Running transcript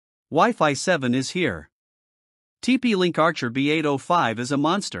Wi-Fi 7 is here. TP-Link Archer BE805 is a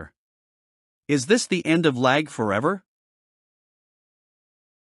monster. Is this the end of lag forever?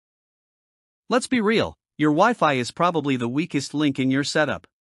 Let's be real, your Wi-Fi is probably the weakest link in your setup.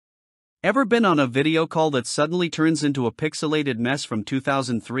 Ever been on a video call that suddenly turns into a pixelated mess from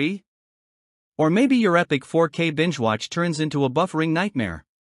 2003? Or maybe your epic 4K binge watch turns into a buffering nightmare.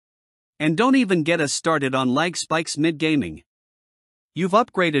 And don't even get us started on lag spikes mid-gaming. You've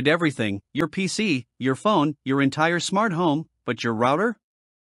upgraded everything, your PC, your phone, your entire smart home, but your router?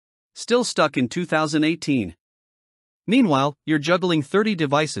 Still stuck in 2018. Meanwhile, you're juggling 30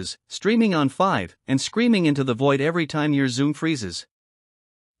 devices, streaming on 5, and screaming into the void every time your Zoom freezes.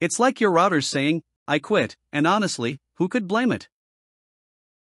 It's like your router's saying, "I quit," and honestly, who could blame it?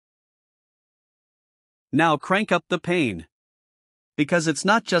 Now crank up the pain. Because it's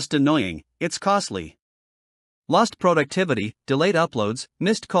not just annoying, it's costly. Lost productivity, delayed uploads,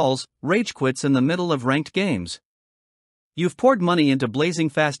 missed calls, rage quits in the middle of ranked games. You've poured money into blazing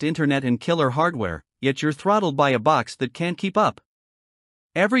fast internet and killer hardware, yet you're throttled by a box that can't keep up.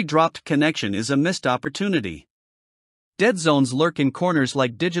 Every dropped connection is a missed opportunity. Dead zones lurk in corners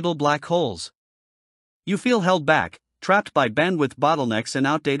like digital black holes. You feel held back, trapped by bandwidth bottlenecks and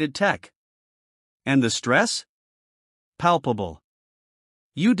outdated tech. And the stress? Palpable.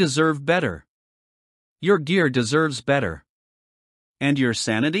 You deserve better. Your gear deserves better. And your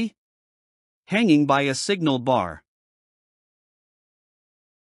sanity? Hanging by a signal bar.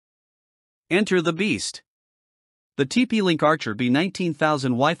 Enter the beast. The TP-Link Archer BE19000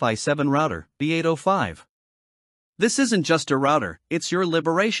 Wi-Fi 7 router, BE805. This isn't just a router, it's your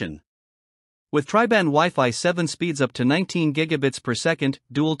liberation. With tri-band Wi-Fi 7 speeds up to 19 gigabits per second,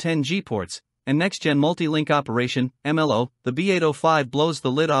 dual 10G ports, and next-gen multi-link operation, MLO, the BE805 blows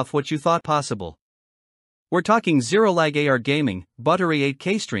the lid off what you thought possible. We're talking zero-lag AR gaming, buttery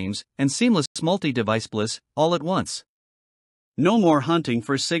 8K streams, and seamless multi-device bliss, all at once. No more hunting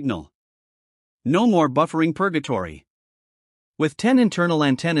for signal. No more buffering purgatory. With 10 internal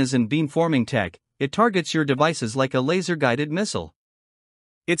antennas and beamforming tech, it targets your devices like a laser-guided missile.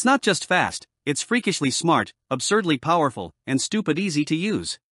 It's not just fast, it's freakishly smart, absurdly powerful, and stupid easy to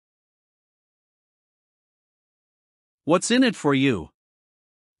use. What's in it for you?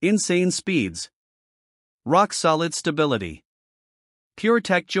 Insane speeds. Rock-solid stability. Pure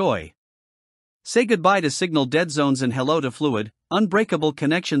tech joy. Say goodbye to signal dead zones and hello to fluid, unbreakable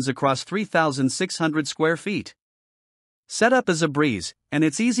connections across 3,600 square feet. Setup is a breeze, and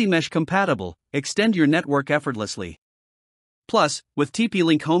it's easy mesh compatible. Extend your network effortlessly. Plus, with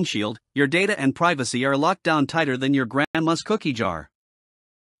TP-Link Home Shield, your data and privacy are locked down tighter than your grandma's cookie jar.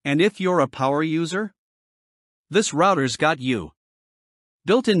 And if you're a power user? This router's got you.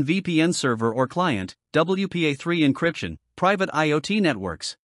 Built-in VPN server or client, WPA3 encryption, private IoT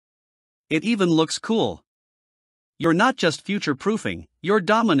networks. It even looks cool. You're not just future-proofing, you're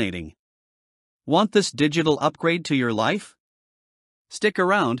dominating. Want this digital upgrade to your life? Stick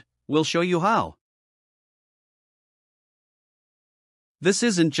around, we'll show you how. This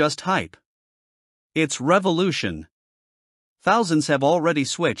isn't just hype. It's revolution. Thousands have already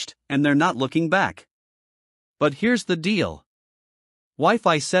switched, and they're not looking back. But here's the deal.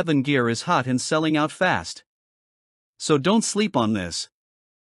 Wi-Fi 7 gear is hot and selling out fast. So don't sleep on this.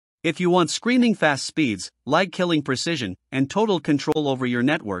 If you want screaming fast speeds, lag-killing precision, and total control over your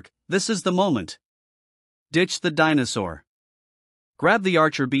network, this is the moment. Ditch the dinosaur. Grab the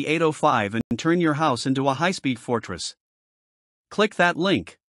Archer BE805 and turn your house into a high-speed fortress. Click that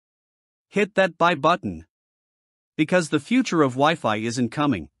link. Hit that buy button. Because the future of Wi-Fi isn't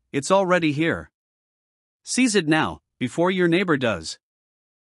coming, it's already here. Seize it now, before your neighbor does.